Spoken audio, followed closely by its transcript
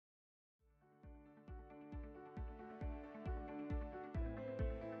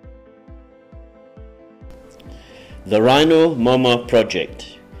The Rhino Momma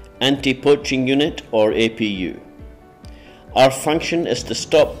Project, Anti Poaching Unit or APU. Our function is to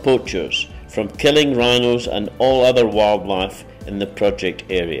stop poachers from killing rhinos and all other wildlife in the project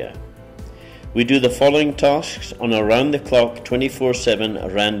area. We do the following tasks on a round-the-clock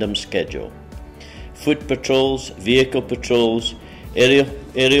 24/7 random schedule: foot patrols, vehicle patrols,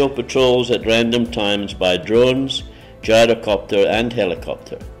 aerial patrols at random times by drones, gyrocopter and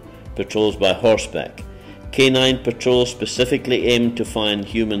helicopter, patrols by horseback, canine patrols specifically aimed to find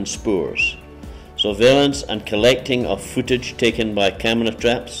human spoors, surveillance and collecting of footage taken by camera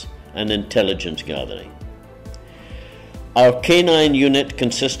traps, and intelligence gathering. Our canine unit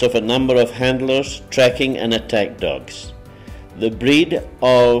consists of a number of handlers, tracking and attack dogs. The breed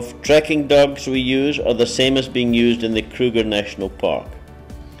of tracking dogs we use are the same as being used in the Kruger National Park.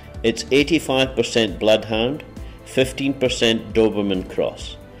 It's 85% bloodhound, 15% Doberman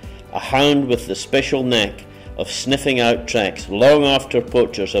cross. A hound with the special knack of sniffing out tracks long after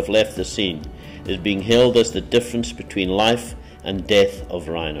poachers have left the scene is being hailed as the difference between life and death of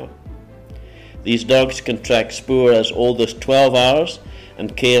rhino. These dogs can track spoor as old as 12 hours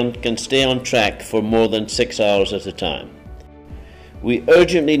and can stay on track for more than 6 hours at a time. We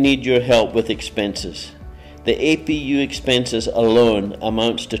urgently need your help with expenses. The APU expenses alone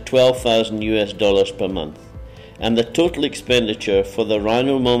amounts to $12,000 per month, and the total expenditure for the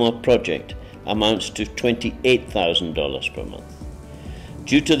Rhino Momma Project amounts to $28,000 per month.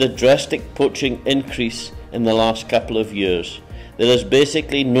 Due to the drastic poaching increase in the last couple of years, there is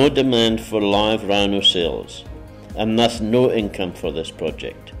basically no demand for live rhino sales, and thus no income for this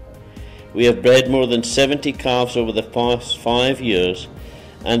project. We have bred more than 70 calves over the past 5 years,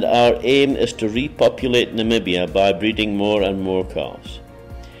 and our aim is to repopulate Namibia by breeding more and more calves.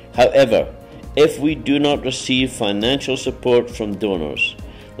 However, if we do not receive financial support from donors,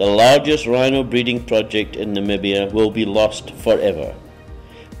 the largest rhino breeding project in Namibia will be lost forever.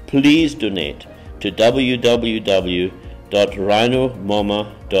 Please donate to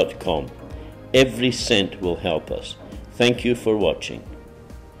www.rhinomomma.com. Every cent will help us. Thank you for watching.